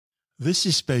This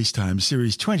is Spacetime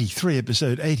Series 23,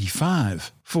 Episode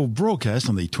 85, full broadcast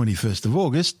on the 21st of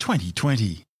August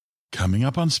 2020. Coming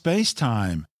up on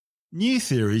Spacetime, new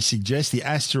theories suggest the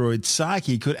asteroid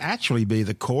Psyche could actually be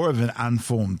the core of an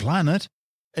unformed planet,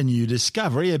 a new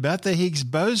discovery about the Higgs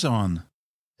boson,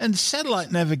 and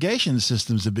satellite navigation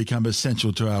systems have become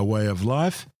essential to our way of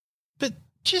life. But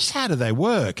just how do they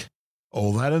work?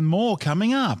 All that and more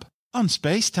coming up on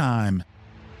Spacetime.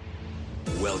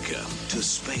 Welcome to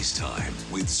Space Time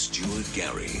with Stuart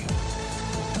Gary.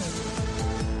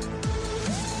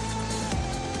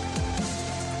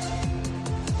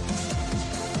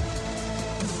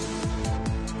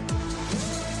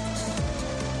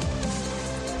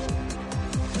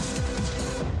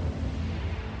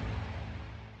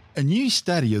 A new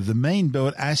study of the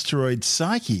main-belt asteroid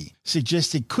Psyche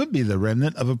suggests it could be the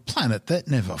remnant of a planet that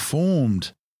never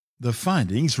formed. The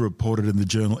findings, reported in the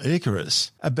journal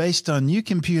Icarus, are based on new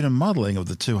computer modelling of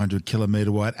the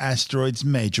 200-kilometre-wide asteroid's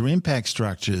major impact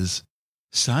structures.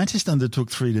 Scientists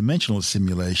undertook three-dimensional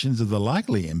simulations of the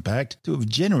likely impact to have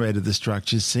generated the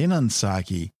structures seen on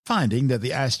Psyche, finding that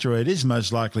the asteroid is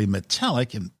most likely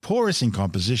metallic and porous in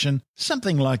composition,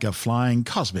 something like a flying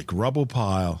cosmic rubble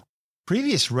pile.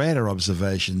 Previous radar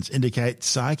observations indicate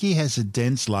Psyche has a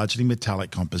dense, largely metallic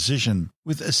composition,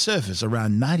 with a surface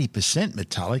around 90%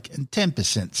 metallic and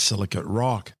 10% silicate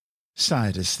rock.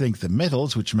 Scientists think the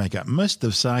metals which make up most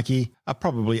of Psyche are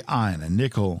probably iron and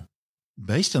nickel.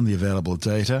 Based on the available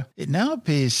data, it now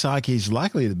appears Psyche is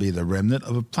likely to be the remnant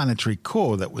of a planetary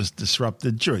core that was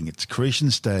disrupted during its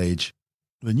accretion stage.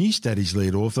 The new study's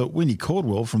lead author, Winnie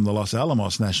Caldwell from the Los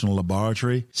Alamos National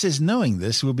Laboratory, says knowing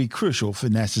this will be crucial for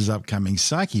NASA's upcoming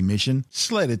Psyche mission,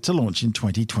 slated to launch in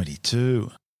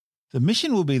 2022. The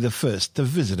mission will be the first to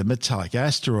visit a metallic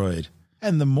asteroid,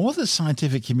 and the more the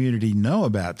scientific community know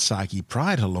about Psyche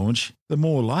prior to launch, the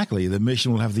more likely the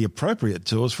mission will have the appropriate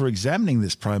tools for examining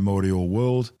this primordial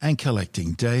world and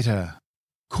collecting data.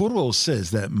 Caldwell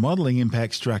says that modelling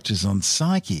impact structures on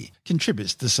Psyche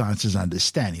contributes to science's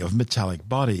understanding of metallic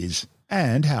bodies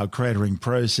and how cratering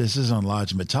processes on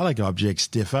large metallic objects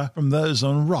differ from those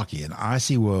on rocky and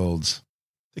icy worlds.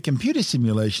 The computer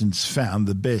simulations found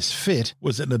the best fit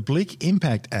was an oblique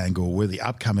impact angle where the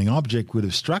upcoming object would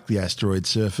have struck the asteroid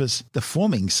surface,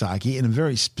 deforming Psyche in a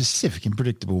very specific and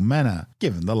predictable manner,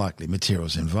 given the likely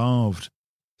materials involved.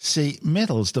 See,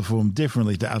 metals deform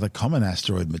differently to other common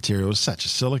asteroid materials such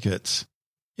as silicates.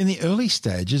 In the early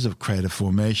stages of crater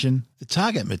formation, the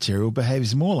target material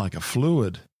behaves more like a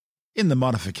fluid. In the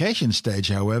modification stage,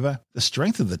 however, the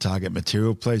strength of the target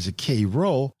material plays a key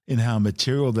role in how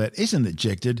material that isn't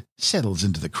ejected settles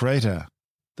into the crater.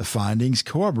 The findings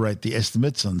corroborate the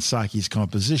estimates on Psyche's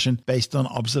composition based on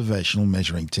observational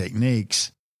measuring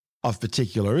techniques. Of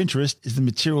particular interest is the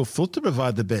material thought to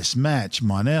provide the best match,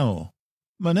 Monel.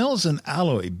 Monel's an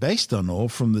alloy based on ore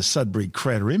from the Sudbury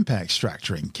crater impact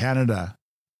structure in Canada.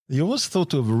 The ore is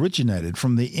thought to have originated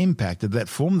from the impactor that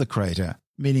formed the crater,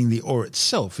 meaning the ore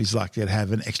itself is likely to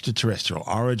have an extraterrestrial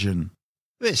origin.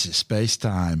 This is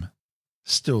Spacetime.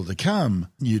 Still to come,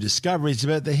 new discoveries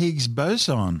about the Higgs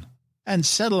boson. And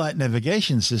satellite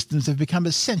navigation systems have become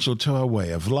essential to our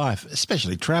way of life,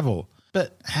 especially travel.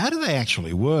 But how do they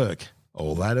actually work?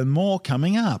 All that and more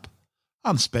coming up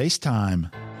on Spacetime.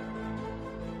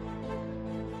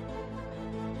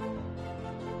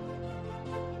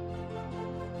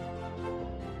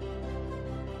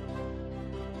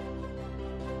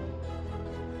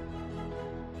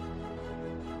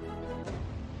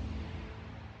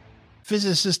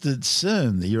 Physicists at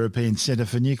CERN, the European Centre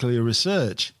for Nuclear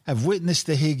Research, have witnessed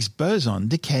the Higgs boson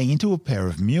decaying into a pair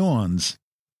of muons.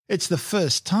 It's the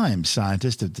first time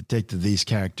scientists have detected these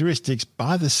characteristics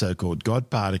by the so-called God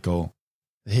particle.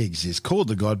 The Higgs is called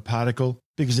the God particle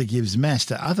because it gives mass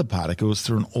to other particles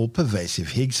through an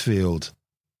all-pervasive Higgs field.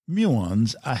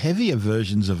 Muons are heavier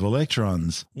versions of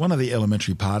electrons, one of the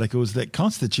elementary particles that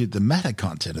constitute the matter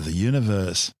content of the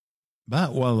universe.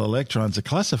 But while electrons are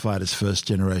classified as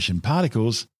first-generation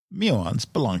particles, muons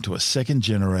belong to a second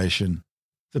generation.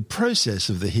 The process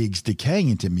of the Higgs decaying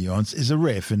into muons is a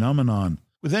rare phenomenon,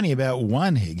 with only about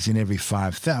one Higgs in every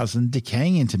 5,000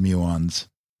 decaying into muons.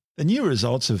 The new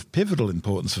results have pivotal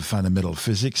importance for fundamental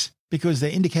physics because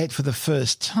they indicate for the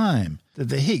first time that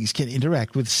the Higgs can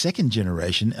interact with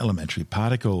second-generation elementary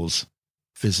particles.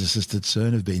 Physicists at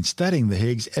CERN have been studying the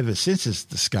Higgs ever since its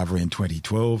discovery in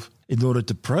 2012 in order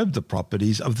to probe the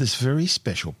properties of this very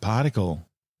special particle.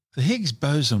 The Higgs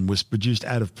boson was produced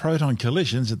out of proton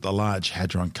collisions at the Large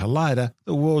Hadron Collider,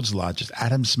 the world's largest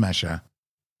atom smasher.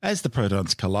 As the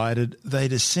protons collided, they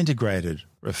disintegrated,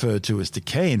 referred to as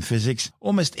decay in physics,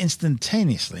 almost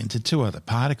instantaneously into two other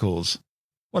particles.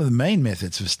 One of the main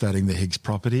methods for studying the Higgs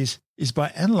properties is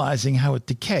by analysing how it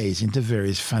decays into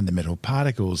various fundamental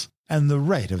particles and the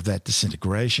rate of that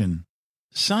disintegration.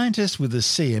 Scientists with the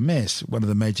CMS, one of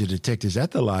the major detectors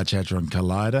at the Large Hadron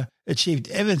Collider, achieved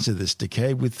evidence of this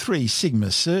decay with 3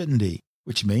 sigma certainty,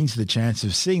 which means the chance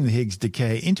of seeing the Higgs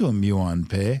decay into a muon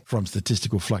pair from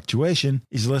statistical fluctuation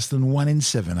is less than 1 in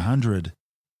 700.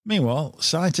 Meanwhile,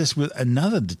 scientists with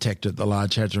another detector at the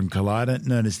Large Hadron Collider,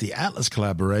 known as the ATLAS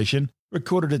collaboration,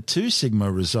 recorded a 2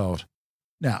 sigma result.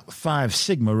 Now, 5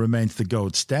 sigma remains the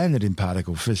gold standard in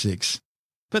particle physics.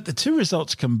 But the 2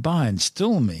 results combined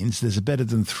still means there's a better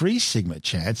than 3 sigma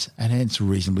chance, and hence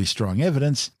reasonably strong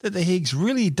evidence, that the Higgs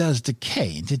really does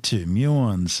decay into 2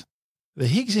 muons. The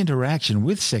Higgs interaction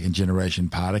with second-generation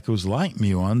particles like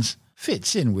muons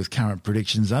fits in with current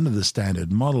predictions under the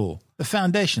Standard Model, the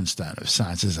foundation stone of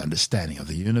science's understanding of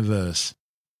the universe.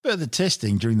 Further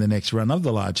testing during the next run of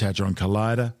the Large Hadron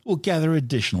Collider will gather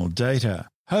additional data,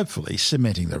 hopefully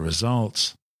cementing the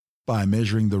results. By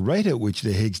measuring the rate at which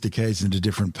the Higgs decays into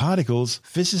different particles,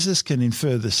 physicists can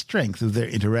infer the strength of their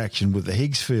interaction with the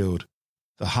Higgs field.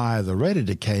 The higher the rate of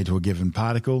decay to a given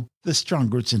particle, the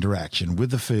stronger its interaction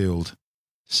with the field.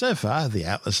 So far, the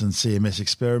ATLAS and CMS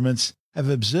experiments have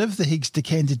observed the Higgs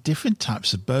decay into different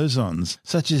types of bosons,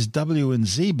 such as W and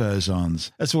Z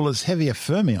bosons, as well as heavier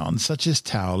fermions such as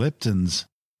tau leptons.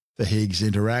 The Higgs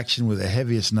interaction with the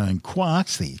heaviest known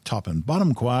quarks, the top and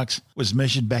bottom quarks, was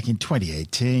measured back in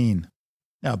 2018.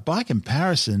 Now, by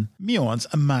comparison, muons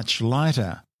are much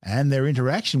lighter, and their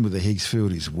interaction with the Higgs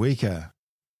field is weaker.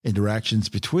 Interactions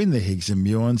between the Higgs and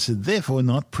muons had therefore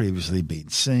not previously been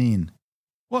seen.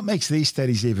 What makes these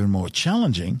studies even more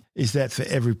challenging is that for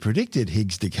every predicted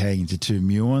Higgs decaying into 2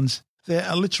 muons, there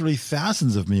are literally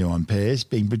thousands of muon pairs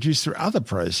being produced through other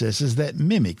processes that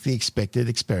mimic the expected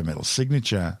experimental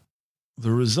signature.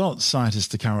 The results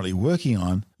scientists are currently working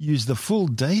on use the full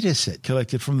data set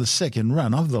collected from the second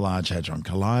run of the Large Hadron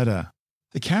Collider.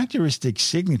 The characteristic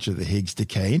signature of the Higgs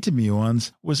decay into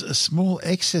muons was a small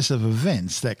excess of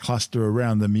events that cluster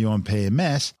around the muon pair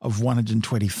mass of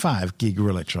 125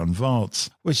 gigaelectron volts,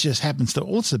 which just happens to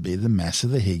also be the mass of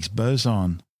the Higgs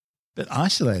boson. But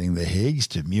isolating the Higgs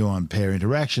to muon pair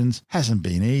interactions hasn't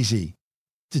been easy.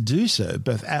 To do so,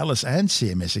 both ATLAS and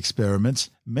CMS experiments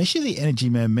measure the energy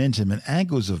momentum and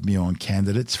angles of muon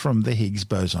candidates from the Higgs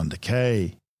boson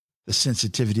decay. The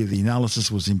sensitivity of the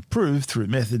analysis was improved through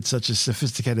methods such as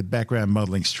sophisticated background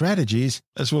modelling strategies,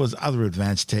 as well as other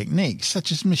advanced techniques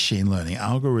such as machine learning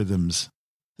algorithms.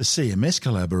 The CMS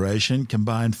collaboration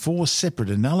combined 4 separate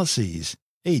analyses,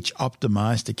 each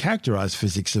optimised to characterise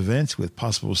physics events with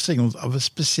possible signals of a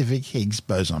specific Higgs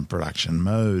boson production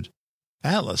mode.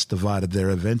 ATLAS divided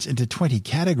their events into 20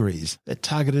 categories that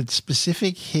targeted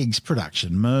specific Higgs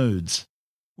production modes.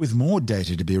 With more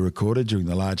data to be recorded during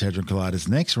the Large Hadron Collider's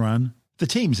next run, the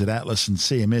teams at ATLAS and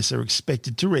CMS are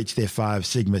expected to reach their 5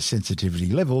 sigma sensitivity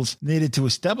levels needed to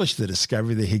establish the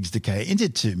discovery of the Higgs decay into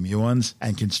 2 muons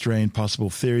and constrain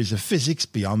possible theories of physics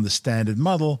beyond the Standard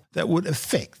Model that would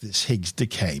affect this Higgs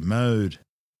decay mode.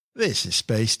 This is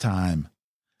Space Time.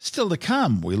 Still to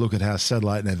come, we look at how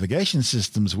satellite navigation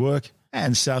systems work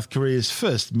and South Korea's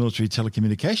first military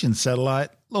telecommunications satellite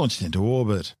launched into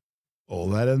orbit. All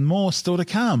that and more still to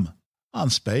come on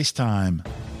Space Time.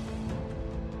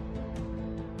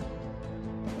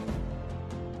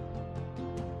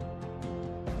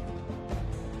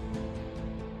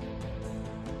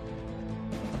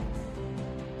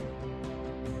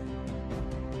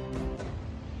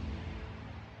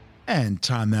 And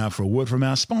time now for a word from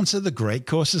our sponsor, The Great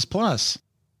Courses Plus.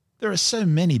 There are so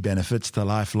many benefits to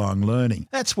lifelong learning.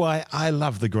 That's why I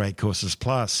love The Great Courses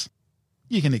Plus.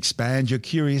 You can expand your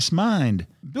curious mind,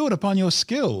 build upon your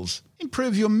skills,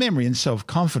 improve your memory and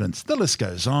self-confidence. The list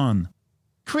goes on.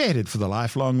 Created for the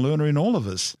lifelong learner in all of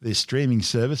us, this streaming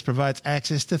service provides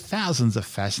access to thousands of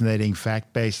fascinating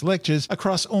fact-based lectures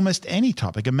across almost any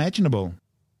topic imaginable.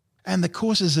 And the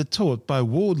courses are taught by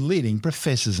world-leading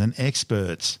professors and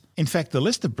experts. In fact, the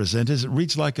list of presenters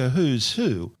reads like a who's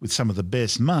who, with some of the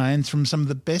best minds from some of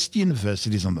the best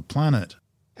universities on the planet.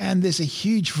 And there's a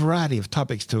huge variety of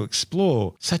topics to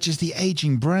explore, such as the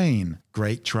aging brain,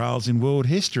 great trials in world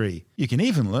history. You can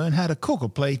even learn how to cook or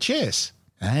play chess.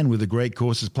 And with the Great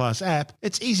Courses Plus app,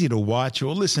 it's easy to watch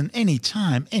or listen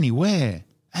anytime, anywhere.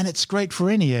 And it's great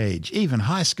for any age, even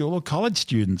high school or college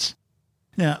students.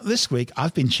 Now, this week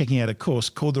I've been checking out a course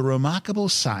called The Remarkable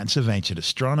Science of Ancient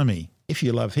Astronomy. If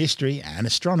you love history and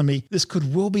astronomy, this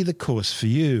could well be the course for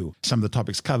you. Some of the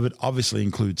topics covered obviously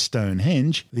include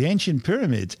Stonehenge, the ancient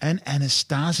pyramids, and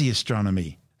Anastasia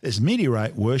astronomy. There's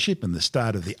meteorite worship and the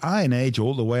start of the Iron Age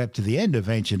all the way up to the end of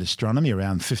ancient astronomy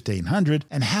around 1500,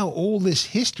 and how all this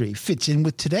history fits in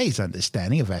with today's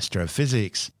understanding of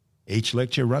astrophysics. Each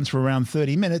lecture runs for around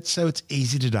 30 minutes, so it's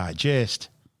easy to digest.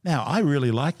 Now, I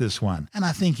really like this one, and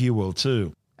I think you will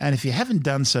too. And if you haven't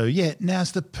done so yet,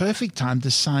 now's the perfect time to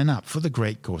sign up for the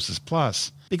Great Courses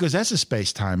Plus, because as a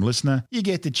Space-Time listener, you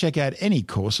get to check out any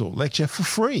course or lecture for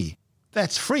free.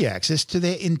 That's free access to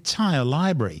their entire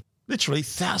library, literally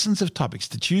thousands of topics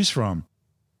to choose from.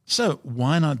 So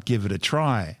why not give it a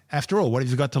try? After all, what have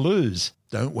you got to lose?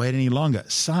 Don't wait any longer.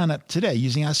 Sign up today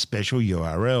using our special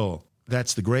URL.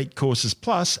 That's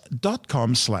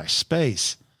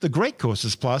thegreatcoursesplus.com/space.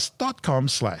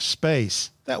 thegreatcoursesplus.com/space.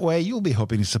 That way you'll be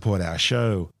helping to support our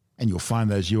show, and you'll find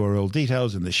those URL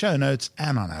details in the show notes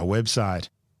and on our website.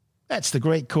 That's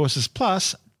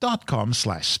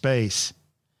thegreatcoursesplus.com/space.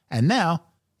 And now,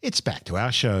 it's back to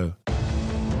our show.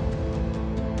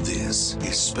 This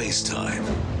is Space Time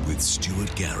with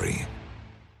Stuart Gary.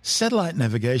 Satellite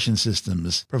navigation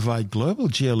systems provide global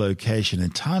geolocation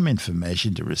and time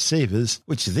information to receivers,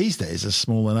 which these days are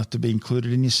small enough to be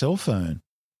included in your cell phone.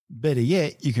 Better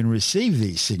yet, you can receive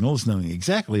these signals knowing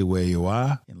exactly where you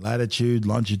are in latitude,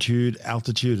 longitude,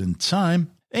 altitude and time,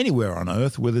 anywhere on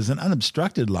Earth where there's an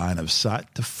unobstructed line of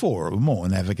sight to 4 or more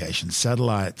navigation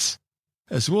satellites.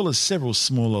 As well as several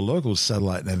smaller local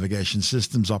satellite navigation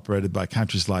systems operated by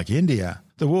countries like India,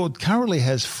 the world currently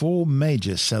has 4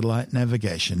 major satellite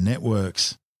navigation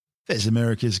networks. There's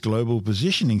America's Global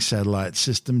Positioning Satellite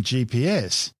System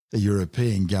GPS, the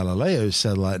European Galileo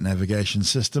Satellite Navigation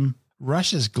System,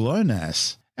 Russia's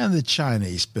GLONASS, and the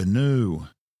Chinese BNU.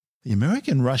 The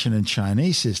American, Russian and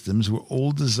Chinese systems were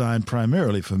all designed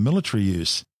primarily for military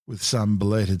use, with some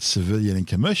belated civilian and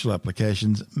commercial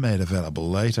applications made available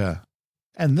later.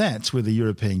 And that's where the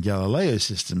European Galileo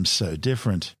system's so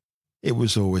different. It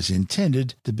was always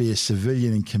intended to be a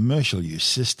civilian and commercial use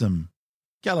system.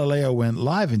 Galileo went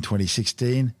live in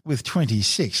 2016 with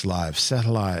 26 live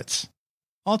satellites.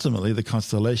 Ultimately, the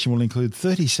constellation will include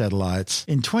 30 satellites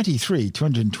in 23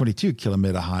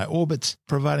 222-kilometre high orbits,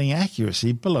 providing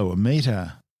accuracy below a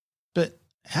metre. But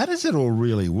how does it all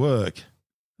really work?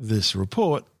 This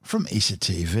report from ESA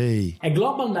TV. A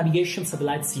Global Navigation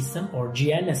Satellite System, or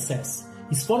GNSS,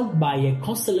 is formed by a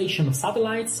constellation of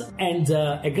satellites and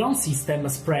a ground system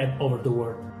spread over the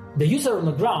world. The user on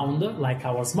the ground, like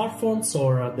our smartphones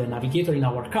or the navigator in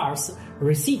our cars,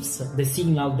 receives the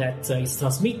signal that is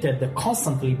transmitted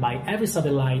constantly by every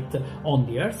satellite on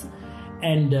the Earth,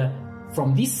 and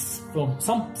from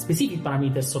some specific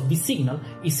parameters of this signal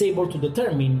is able to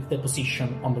determine the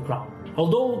position on the ground.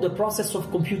 Although the process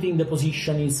of computing the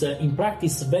position is in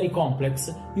practice very complex,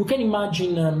 you can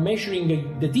imagine measuring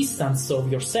the distance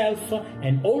of yourself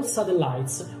and all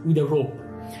satellites with a rope.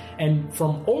 And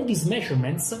from all these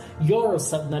measurements, your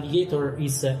navigator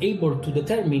is able to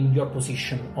determine your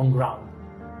position on ground.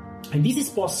 And this is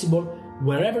possible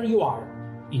wherever you are,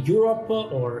 in Europe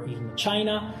or in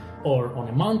China, or on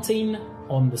a mountain,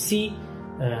 on the sea,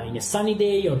 in a sunny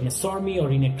day or in a stormy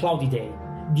or in a cloudy day.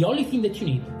 The only thing that you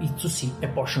need is to see a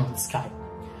portion of the sky.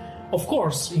 Of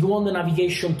course, you want the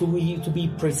navigation to be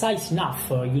precise enough.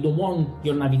 You don't want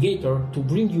your navigator to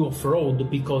bring you off-road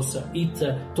because it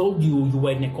told you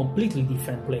were in a completely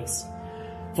different place.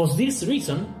 For this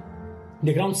reason,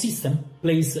 the ground system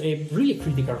plays a really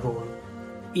critical role.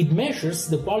 It measures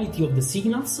the quality of the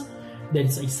signals that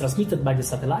is transmitted by the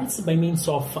satellites by means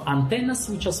of antennas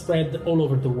which are spread all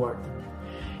over the world.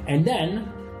 And then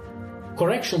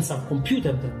corrections are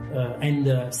computed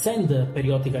and sent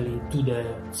periodically to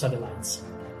the satellites.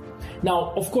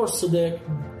 Now, of course, the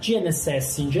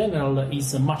GNSS in general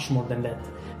is much more than that.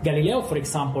 Galileo, for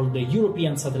example, the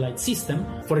European satellite system,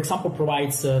 for example,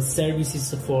 provides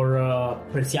services for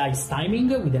precise timing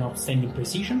with an outstanding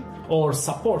precision, or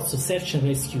supports search and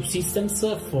rescue systems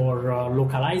for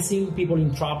localizing people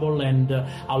in trouble and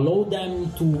allow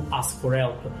them to ask for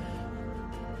help.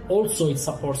 Also, it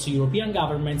supports European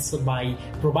governments by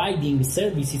providing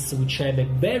services which have a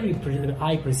very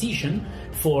high precision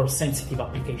for sensitive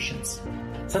applications.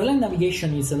 Satellite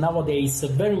navigation is nowadays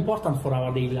very important for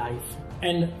our daily life,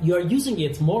 and you are using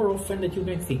it more often than you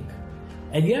may think.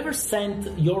 Have you ever sent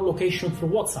your location through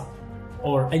WhatsApp?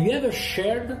 Or have you ever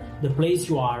shared the place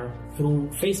you are through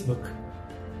Facebook?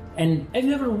 And have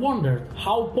you ever wondered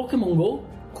how Pokemon Go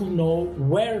could know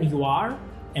where you are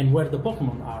and where the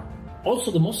Pokemon are?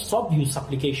 Also, the most obvious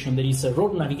application there is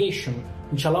road navigation,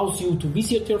 which allows you to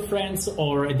visit your friends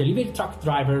or a delivery truck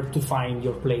driver to find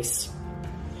your place.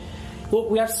 So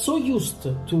we are so used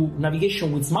to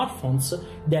navigation with smartphones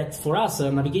that for us,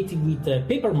 navigating with a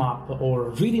paper map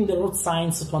or reading the road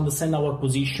signs to understand our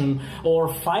position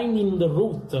or finding the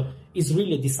route is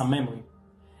really a distant memory.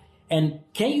 And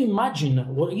can you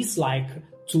imagine what it's like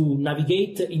to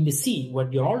navigate in the sea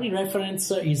where your only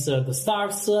reference is the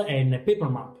stars and a paper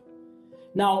map?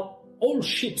 Now, all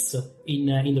ships in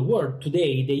the world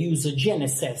today, they use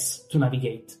GNSS to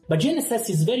navigate. But GNSS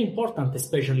is very important,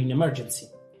 especially in emergency.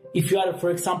 If you are,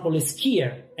 for example, a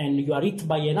skier and you are hit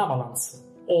by an avalanche,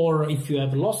 or if you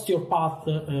have lost your path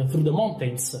through the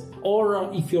mountains,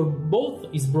 or if your boat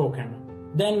is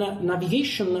broken, then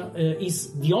navigation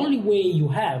is the only way you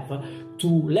have to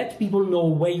let people know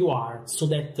where you are so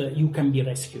that you can be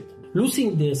rescued.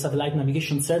 Losing the satellite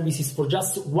navigation services for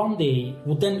just one day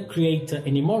would then create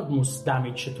an enormous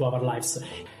damage to our lives.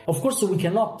 Of course, we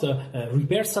cannot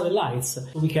repair satellites,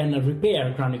 we can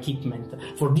repair ground equipment.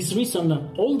 For this reason,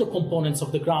 all the components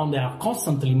of the ground are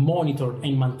constantly monitored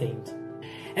and maintained.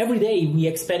 Every day we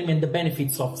experiment the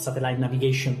benefits of satellite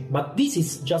navigation, but this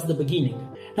is just the beginning.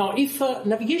 Now, if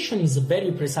navigation is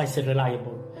very precise and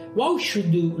reliable, why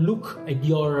should you look at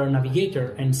your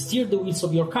navigator and steer the wheels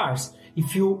of your cars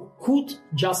if you could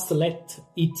just let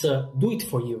it do it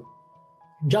for you?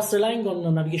 Just relying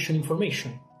on navigation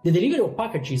information. The delivery of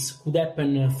packages could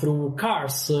happen through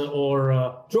cars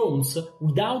or drones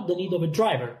without the need of a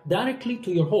driver, directly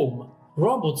to your home.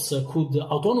 Robots could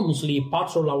autonomously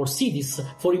patrol our cities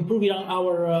for improving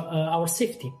our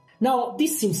safety. Now,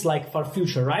 this seems like far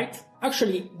future, right?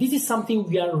 Actually, this is something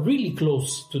we are really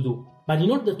close to do. But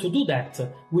in order to do that,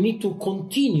 we need to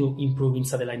continue improving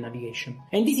satellite navigation.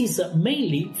 And this is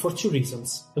mainly for two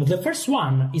reasons. The first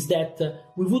one is that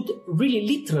we would really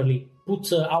literally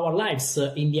put our lives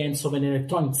in the hands of an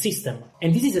electronic system.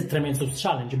 And this is a tremendous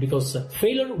challenge because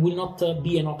failure will not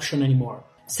be an option anymore.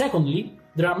 Secondly,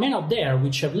 there are men out there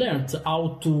which have learned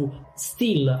how to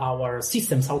steal our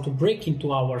systems, how to break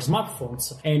into our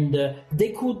smartphones, and they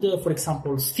could, for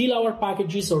example, steal our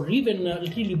packages or even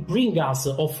really bring us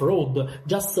off-road,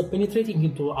 just penetrating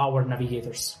into our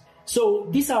navigators. So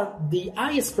these are the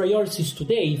highest priorities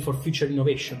today for future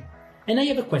innovation. And I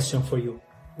have a question for you.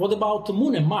 What about the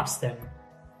Moon and Mars then?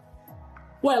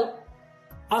 Well,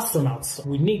 astronauts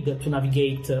will need to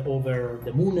navigate over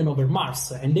the Moon and over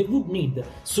Mars, and they would need,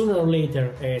 sooner or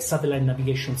later, a satellite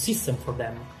navigation system for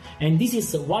them. And this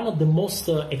is one of the most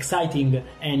exciting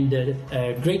and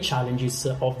great challenges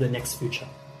of the next future.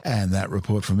 And that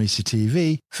report from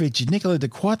ECTV featured Nicola De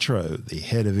Quattro, the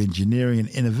head of engineering and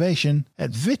innovation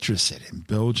at Vitraset in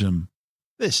Belgium.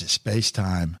 This is Space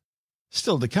Time.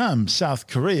 Still to come, South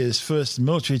Korea's first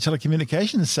military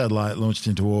telecommunications satellite launched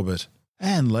into orbit.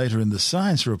 And later in the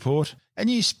science report, a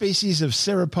new species of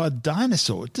sauropod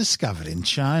dinosaur discovered in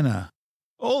China.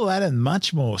 All that and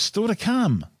much more still to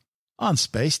come on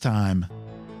Space Time.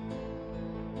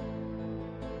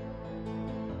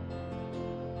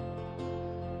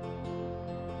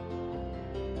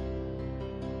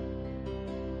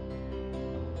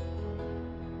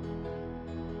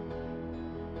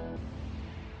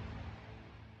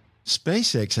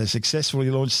 SpaceX has successfully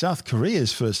launched South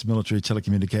Korea's first military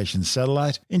telecommunications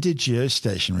satellite into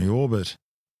geostationary orbit.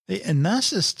 The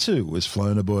Anasis 2 was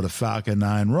flown aboard a Falcon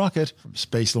 9 rocket from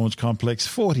Space Launch Complex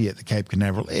 40 at the Cape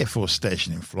Canaveral Air Force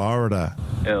Station in Florida.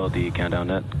 LD countdown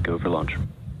net, go for launch.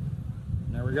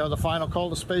 There we go. The final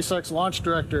call to SpaceX launch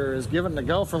director is given to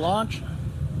go for launch.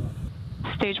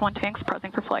 Stage 1 tanks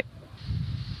pressing for flight.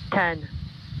 10,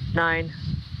 9,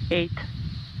 8,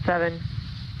 7,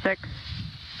 6,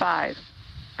 5,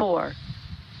 4,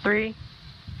 3,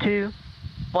 2,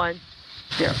 1,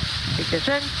 0.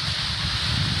 Ignition.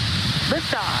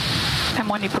 Liftoff.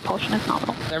 M1D propulsion is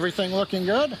nominal. Everything looking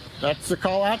good. That's the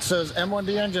call out. Says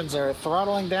M1D engines are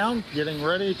throttling down, getting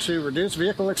ready to reduce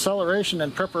vehicle acceleration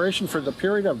in preparation for the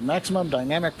period of maximum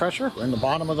dynamic pressure. We're in the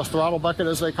bottom of the throttle bucket,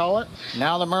 as they call it.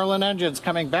 Now the Merlin engines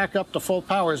coming back up to full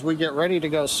power as we get ready to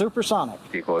go supersonic.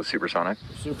 Vehicle is supersonic.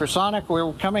 Supersonic,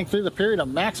 we're coming through the period of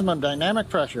maximum dynamic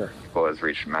pressure. Vehicle has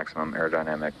reached maximum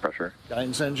aerodynamic pressure.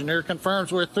 Guidance engineer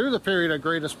confirms we're through the period of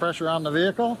greatest pressure on the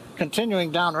vehicle.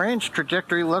 Continuing downrange,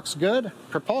 trajectory looks good.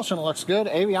 Propulsion looks good.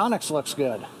 Avionics looks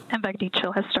good. MVAC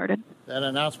chill has started. That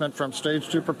announcement from Stage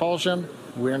 2 propulsion.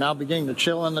 We are now beginning to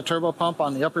chill in the turbo pump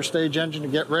on the upper stage engine to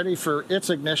get ready for its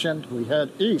ignition. We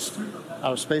head east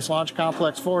out of Space Launch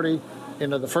Complex 40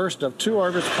 into the first of two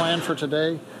orbits planned for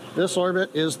today. This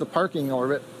orbit is the parking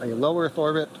orbit, a low Earth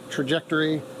orbit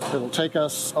trajectory that will take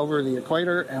us over the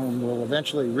equator and will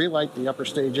eventually relight the upper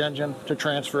stage engine to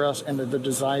transfer us into the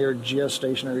desired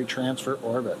geostationary transfer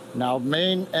orbit. Now,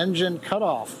 main engine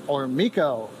cutoff, or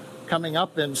MECO, coming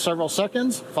up in several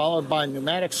seconds, followed by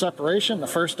pneumatic separation. The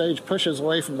first stage pushes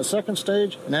away from the second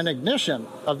stage, and then ignition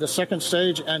of the second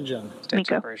stage engine. Stage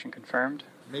separation confirmed.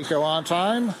 MECO on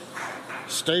time.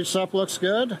 Stage sep looks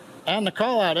good. And the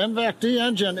call-out MVAC-D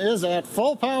engine is at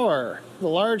full power. The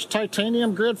large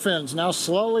titanium grid fins now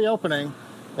slowly opening.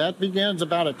 That begins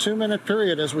about a 2-minute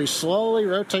period as we slowly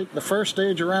rotate the first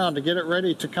stage around to get it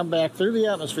ready to come back through the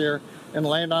atmosphere and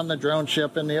land on the drone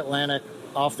ship in the Atlantic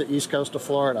off the east coast of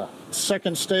Florida.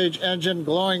 Second stage engine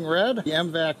glowing red, the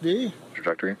MVAC-D.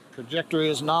 Trajectory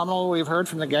is nominal, we've heard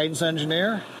from the guidance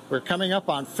engineer. We're coming up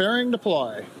on fairing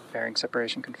deploy. Fairing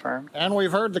separation confirmed. And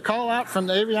we've heard the call out from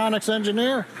the avionics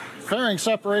engineer. Fairing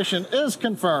separation is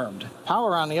confirmed.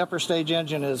 Power on the upper stage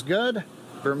engine is good.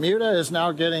 Bermuda is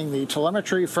now getting the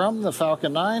telemetry from the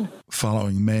Falcon 9.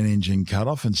 Following main engine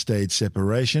cutoff and stage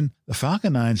separation, the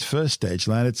Falcon 9's first stage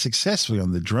landed successfully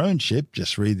on the drone ship,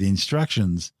 just read the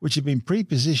instructions, which had been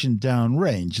pre-positioned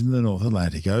downrange in the North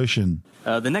Atlantic Ocean.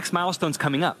 The next milestones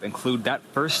coming up include that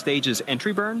first stage's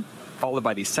entry burn, followed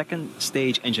by the second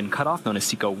stage engine cutoff known as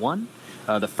Psyche 1,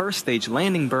 the first stage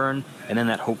landing burn, and then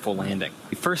that hopeful landing.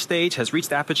 The first stage has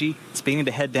reached apogee. It's beginning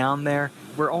to head down there.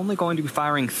 We're only going to be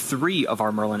firing 3 of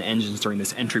our Merlin engines during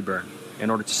this entry burn in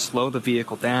order to slow the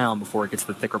vehicle down before it gets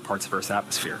to the thicker parts of Earth's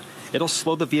atmosphere. It'll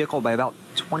slow the vehicle by about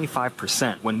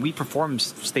 25%. When we perform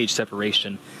stage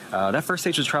separation, that first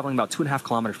stage was traveling about 2.5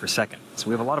 kilometers per second, so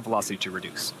we have a lot of velocity to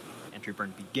reduce. Entry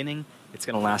burn beginning, it's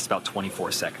going to last about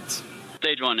 24 seconds.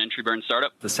 Stage 1, entry burn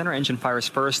startup. The center engine fires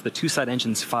first. The 2 side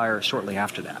engines fire shortly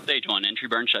after that. Stage 1, entry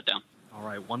burn shutdown. All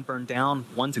right, 1 burn down,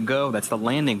 1 to go. That's the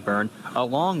landing burn,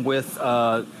 along with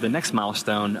the next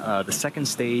milestone, the second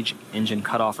stage engine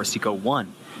cutoff, or Psyche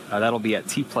 1. That'll be at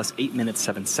T plus 8 minutes,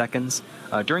 7 seconds.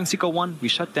 During Psyche 1, we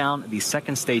shut down the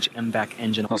second stage MVAC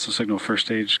engine. Also signal first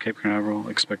stage Cape Canaveral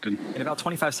expected. In about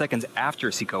 25 seconds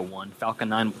after Psyche 1, Falcon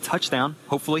 9 will touch down,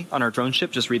 hopefully, on our drone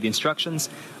ship. Just read the instructions.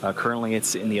 Currently,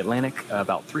 it's in the Atlantic,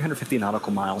 about 350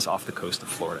 nautical miles off the coast of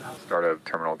Florida. Start of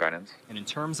terminal guidance. And in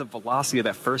terms of velocity of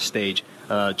that first stage,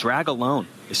 drag alone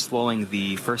is slowing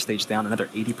the first stage down another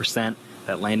 80%.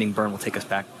 That landing burn will take us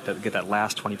back to get that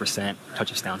last 20%,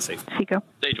 touch us down safely.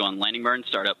 Stage 1, landing burn,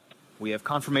 startup. We have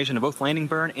confirmation of both landing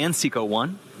burn and Psyche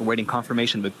 1. We're waiting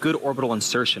confirmation of a good orbital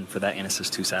insertion for that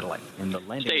Anasis 2 satellite. And the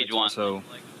landing Stage 1. So,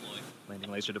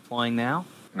 landing laser deploying now.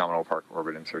 Nominal park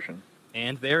orbit insertion.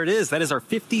 And there it is. That is our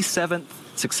 57th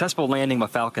successful landing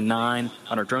of Falcon 9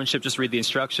 on our drone ship. Just read the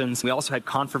instructions. We also had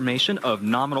confirmation of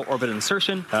nominal orbit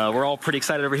insertion. We're all pretty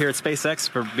excited over here at SpaceX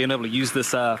for being able to use this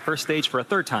first stage for a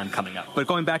 3rd time coming up. But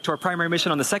going back to our primary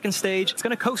mission on the second stage, it's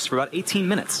going to coast for about 18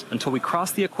 minutes until we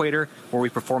cross the equator, where we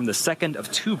perform the second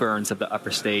of 2 burns of the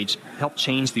upper stage to help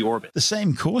change the orbit. The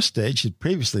same core stage had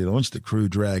previously launched the Crew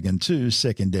Dragon 2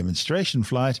 second demonstration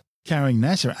flight, carrying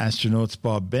NASA astronauts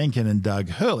Bob Behnken and Doug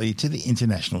Hurley to the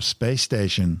International Space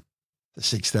Station. The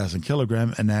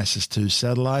 6,000-kilogram Anasis 2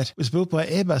 satellite was built by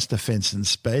Airbus Defence and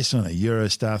Space on a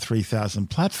Eurostar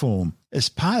 3000 platform as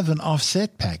part of an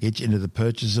offset package into the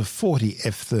purchase of 40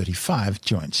 F-35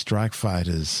 Joint Strike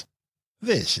Fighters.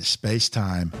 This is Space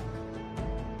Time.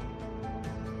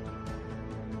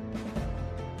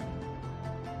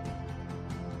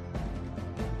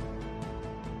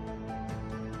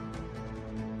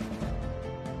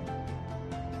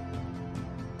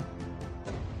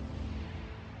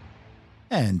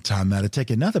 And time now to take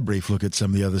another brief look at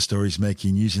some of the other stories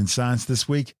making news in science this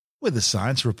week with a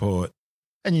science report.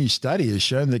 A new study has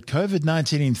shown that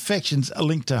COVID-19 infections are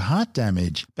linked to heart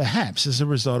damage, perhaps as a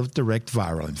result of direct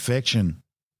viral infection.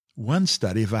 One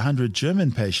study of 100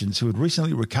 German patients who had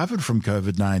recently recovered from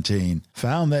COVID-19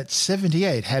 found that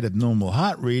 78 had abnormal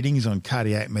heart readings on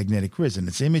cardiac magnetic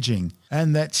resonance imaging,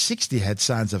 and that 60 had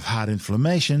signs of heart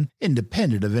inflammation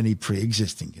independent of any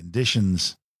pre-existing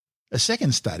conditions. A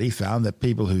second study found that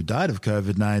people who died of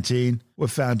COVID-19 were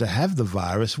found to have the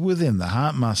virus within the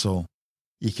heart muscle.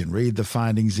 You can read the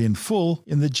findings in full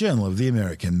in the Journal of the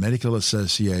American Medical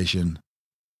Association.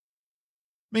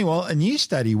 Meanwhile, a new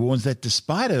study warns that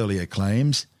despite earlier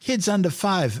claims, kids under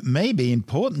 5 may be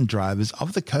important drivers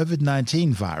of the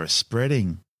COVID-19 virus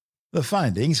spreading. The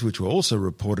findings, which were also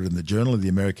reported in the Journal of the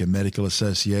American Medical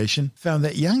Association, found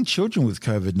that young children with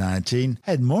COVID-19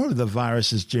 had more of the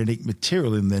virus's genetic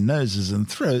material in their noses and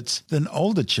throats than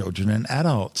older children and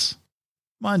adults.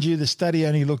 Mind you, the study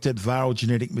only looked at viral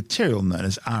genetic material known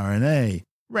as RNA,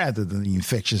 rather than the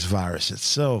infectious virus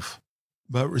itself.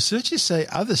 But researchers say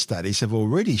other studies have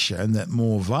already shown that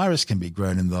more virus can be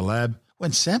grown in the lab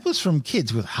when samples from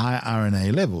kids with high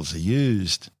RNA levels are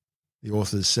used. The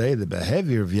authors say the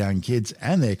behaviour of young kids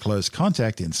and their close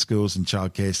contact in schools and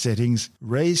childcare settings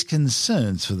raise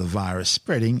concerns for the virus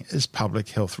spreading as public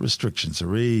health restrictions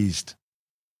are eased.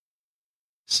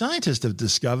 Scientists have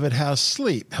discovered how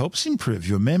sleep helps improve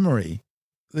your memory.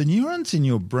 The neurons in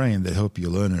your brain that help you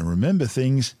learn and remember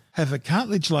things have a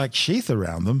cartilage-like sheath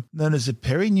around them known as a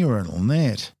perineuronal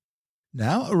net.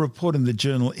 Now, a report in the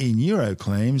journal eNeuro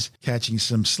claims catching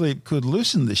some sleep could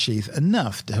loosen the sheath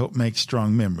enough to help make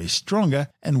strong memories stronger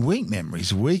and weak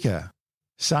memories weaker.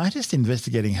 Scientists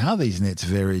investigating how these nets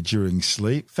vary during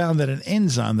sleep found that an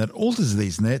enzyme that alters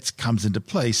these nets comes into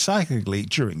play cyclically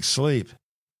during sleep.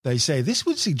 They say this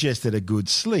would suggest that a good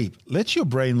sleep lets your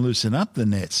brain loosen up the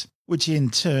nets, which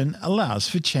in turn allows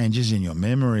for changes in your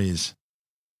memories.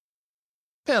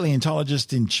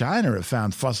 Paleontologists in China have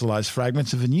found fossilized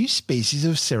fragments of a new species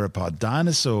of sauropod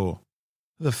dinosaur.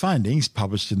 The findings,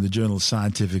 published in the journal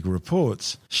Scientific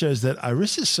Reports, shows that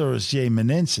Irisosaurus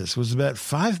yemenensis was about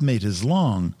 5 meters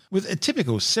long, with a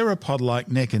typical sauropod-like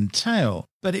neck and tail,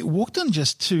 but it walked on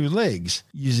just 2 legs,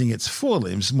 using its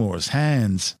forelimbs more as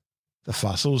hands. The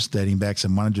fossils, dating back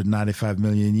some 195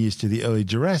 million years to the early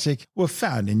Jurassic, were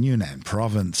found in Yunnan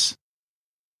province.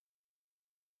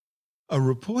 A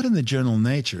report in the journal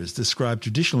Nature has described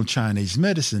traditional Chinese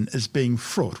medicine as being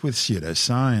fraught with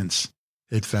pseudoscience.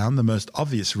 It found the most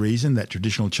obvious reason that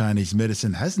traditional Chinese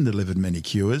medicine hasn't delivered many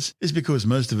cures is because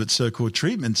most of its so-called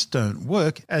treatments don't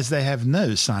work, as they have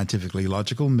no scientifically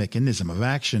logical mechanism of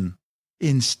action.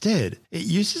 Instead, it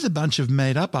uses a bunch of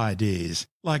made-up ideas,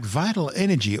 like vital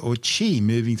energy or qi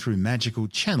moving through magical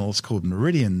channels called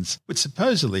meridians, which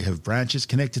supposedly have branches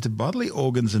connected to bodily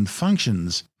organs and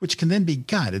functions, which can then be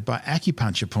guided by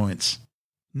acupuncture points.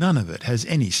 None of it has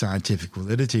any scientific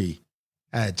validity.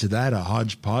 Add to that a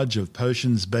hodgepodge of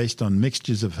potions based on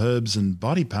mixtures of herbs and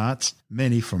body parts,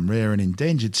 many from rare and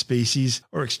endangered species,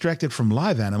 or extracted from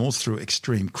live animals through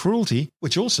extreme cruelty,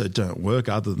 which also don't work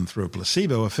other than through a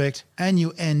placebo effect, and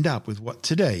you end up with what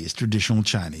today is traditional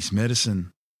Chinese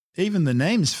medicine. Even the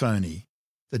name's phony.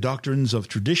 The doctrines of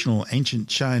traditional ancient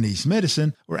Chinese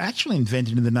medicine were actually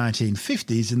invented in the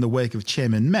 1950s in the wake of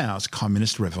Chairman Mao's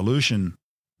Communist Revolution.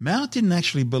 Mao didn't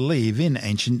actually believe in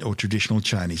ancient or traditional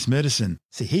Chinese medicine,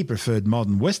 so he preferred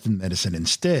modern Western medicine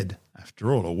instead.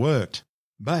 After all, it worked.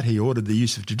 But he ordered the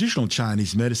use of traditional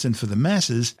Chinese medicine for the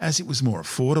masses as it was more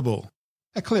affordable.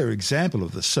 A clear example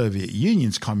of the Soviet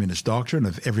Union's communist doctrine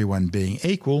of everyone being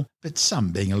equal, but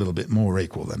some being a little bit more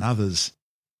equal than others.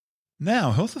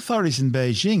 Now, health authorities in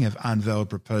Beijing have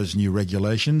unveiled proposed new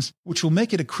regulations which will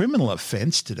make it a criminal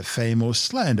offence to defame or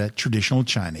slander traditional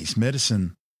Chinese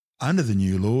medicine. Under the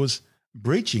new laws,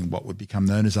 breaching what would become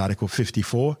known as Article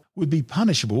 54 would be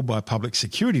punishable by public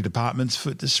security departments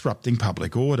for disrupting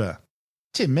public order.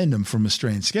 Tim Mendham from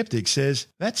Australian Skeptics says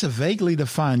that's a vaguely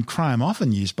defined crime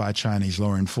often used by Chinese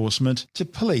law enforcement to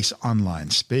police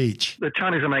online speech. The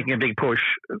Chinese are making a big push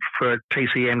for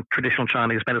TCM, traditional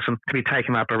Chinese medicine, to be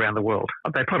taken up around the world.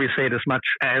 They probably see it as much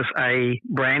as a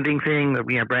branding thing,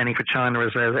 branding for China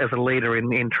as a leader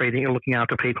in treating and looking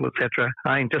after people, etc.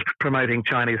 Just promoting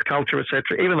Chinese culture,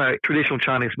 etc. Even though traditional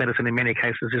Chinese medicine in many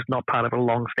cases is not part of a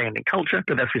long-standing culture,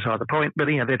 but that's beside the point. But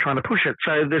they're trying to push it.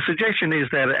 So the suggestion is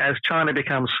that as China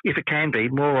becomes, if it can be,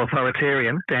 more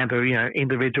authoritarian, down to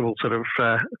individual sort of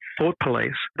thought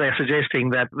police, they're suggesting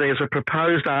that there's a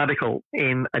proposed article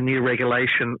in a new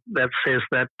regulation that says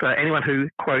that anyone who,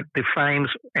 quote, defames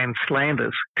and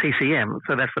slanders TCM,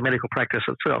 so that's the medical practice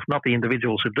itself, not the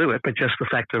individuals who do it, but just the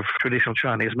fact of traditional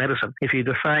Chinese medicine. If you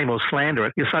defame or slander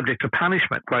it, you're subject to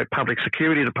punishment, quote, public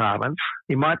security departments.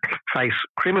 You might face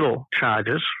criminal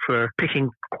charges for picking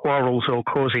quarrels or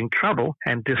causing trouble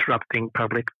and disrupting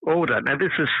public order. Now,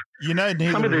 this is... neither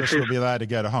of us will be allowed to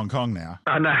go to Hong Kong now.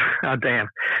 Oh, no. Oh, damn.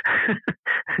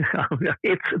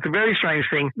 It's a very strange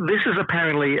thing. This is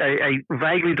apparently a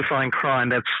vaguely defined crime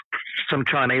that's some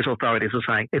Chinese authorities are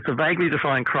saying. It's a vaguely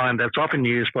defined crime that's often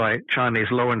used by Chinese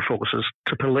law enforcers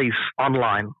to police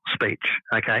online speech,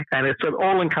 okay? And it's an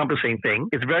all-encompassing thing.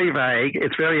 It's very vague.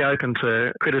 It's very open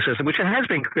to criticism, which it has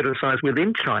been criticized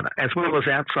within China as well as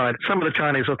outside. Some of the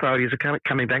Chinese authorities are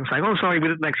coming back and saying, oh, sorry, we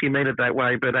didn't actually mean it that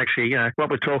way, but actually, what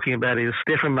we're talking about is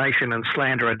defamation and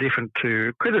slander are different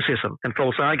to criticism and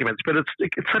false arguments. But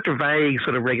it's such a vague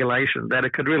sort of regulation that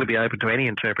it could really be open to any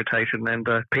interpretation. And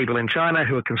people in China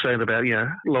who are concerned about,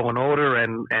 law and order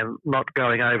and not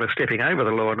stepping over the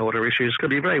law and order issues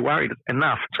could be very worried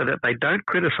enough so that they don't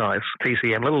criticize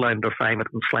TCM, let alone defame it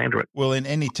and slander it. Well, in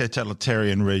any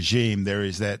totalitarian regime, there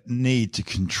is that need to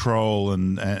control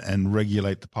and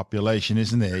regulate the population, isn't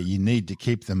isn't there? You need to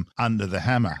keep them under the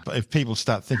hammer. But if people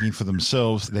start thinking for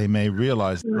themselves, they may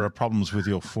realise there are problems with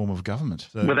your form of government.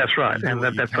 So well, that's right, and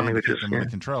that's something which is under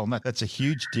control. And that's a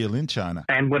huge deal in China.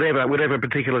 And whatever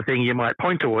particular thing you might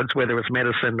point towards, whether it's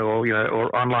medicine or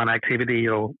or online activity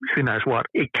or who knows what,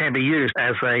 it can be used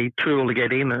as a tool to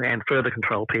get in and further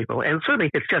control people. And certainly,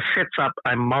 it just sets up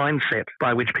a mindset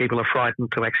by which people are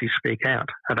frightened to actually speak out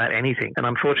about anything. And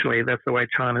unfortunately, that's the way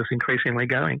China's increasingly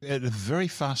going. At a very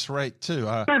fast rate too.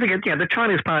 I think the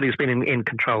Chinese Party has been in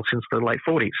control since the late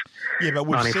 40s. Yeah, but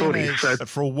we've seen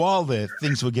for a while there,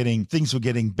 things were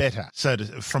getting better. So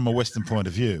from a Western point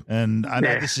of view, and I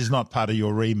know this is not part of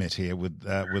your remit here with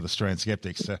Australian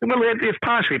skeptics. So. Well, it's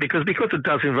partially because it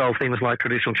does involve things like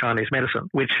traditional Chinese medicine,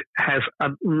 which has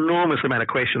an enormous amount of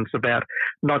questions about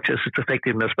not just its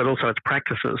effectiveness, but also its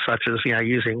practices, such as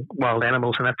using wild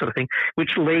animals and that sort of thing,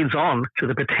 which leads on to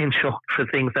the potential for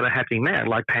things that are happening now,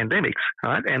 like pandemics,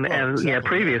 right? And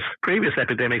previous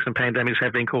epidemics and pandemics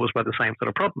have been caused by the same sort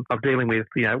of problem of dealing with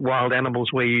wild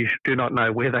animals where you do not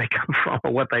know where they come from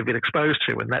or what they've been exposed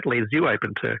to, and that leaves you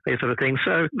open to these sort of things.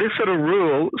 So this sort of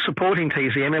rule supporting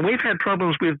TCM, and we've had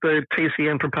problems with the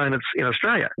TCM proponents in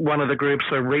Australia. One of the groups,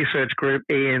 a research group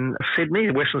in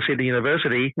Sydney, Western Sydney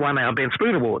University, won our Ben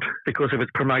Spoon Award because of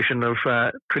its promotion of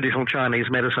traditional Chinese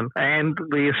medicine and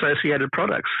the associated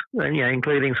products,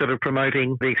 including sort of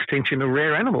promoting the extinction of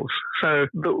rare animals. So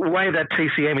the way that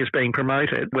TCM is being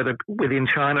promoted, whether within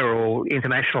China or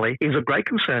internationally, is of great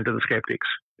concern to the skeptics,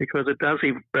 because it does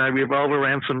revolve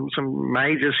around some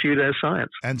major pseudoscience.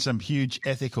 And some huge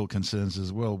ethical concerns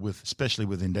as well, especially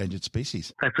with endangered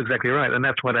species. That's exactly right, and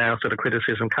that's what our sort of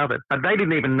criticism covered. But they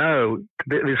didn't even know,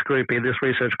 this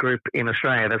research group in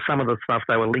Australia, that some of the stuff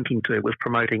they were linking to was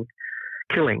promoting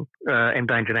killing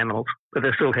endangered animals, but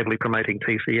they're still heavily promoting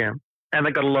TCM. And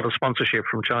they got a lot of sponsorship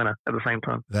from China at the same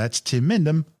time. That's Tim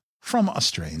Mendham from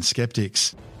Australian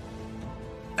Skeptics.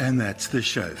 And that's the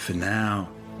show for now.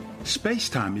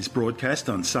 Spacetime is broadcast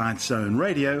on Science Zone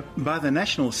Radio by the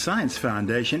National Science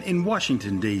Foundation in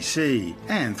Washington, D.C.,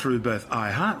 and through both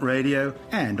iHeartRadio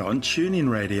and on TuneIn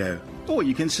Radio. Or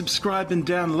you can subscribe and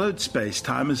download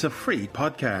Spacetime as a free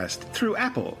podcast through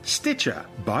Apple, Stitcher,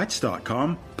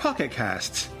 Bytes.com, Pocket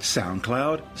Casts,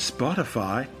 SoundCloud,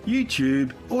 Spotify,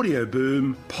 YouTube, Audio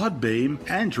Boom, Podbeam,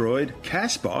 Android,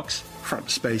 Castbox, from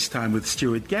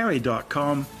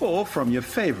spacetimewithstuartgary.com, or from your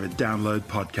favourite download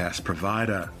podcast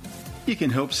provider. You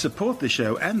can help support the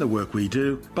show and the work we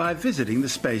do by visiting the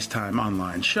Spacetime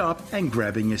online shop and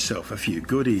grabbing yourself a few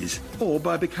goodies, or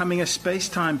by becoming a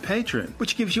Spacetime patron,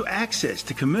 which gives you access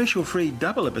to commercial-free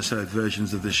double-episode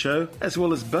versions of the show, as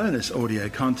well as bonus audio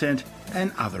content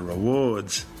and other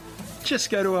rewards. Just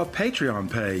go to our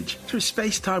Patreon page through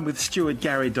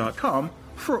spacetimewithstuartgary.com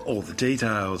for all the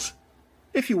details.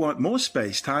 If you want more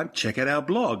space time, check out our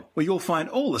blog, where you'll find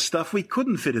all the stuff we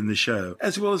couldn't fit in the show,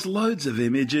 as well as loads of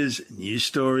images, news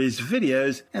stories,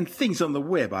 videos, and things on the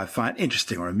web I find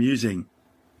interesting or amusing.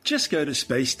 Just go to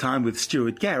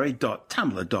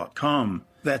spacetimewithstuartgary.tumblr.com.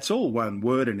 That's all one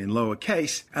word and in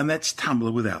lowercase, and that's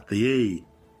Tumblr without the E.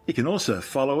 You can also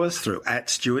follow us through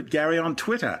 @StuartGary on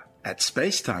Twitter, at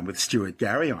Spacetime with Stuart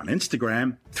Gary on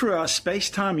Instagram, through our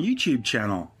Spacetime YouTube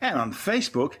channel, and on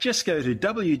Facebook, just go to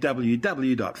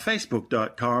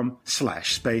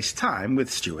www.facebook.com/Spacetime with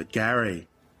Stuart Gary.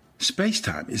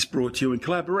 Spacetime is brought to you in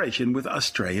collaboration with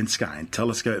Australian Sky and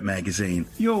Telescope magazine,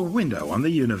 your window on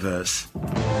the universe.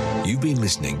 You've been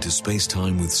listening to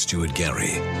Spacetime with Stuart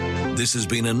Gary. This has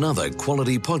been another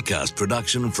quality podcast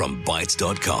production from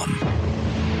Bytes.com.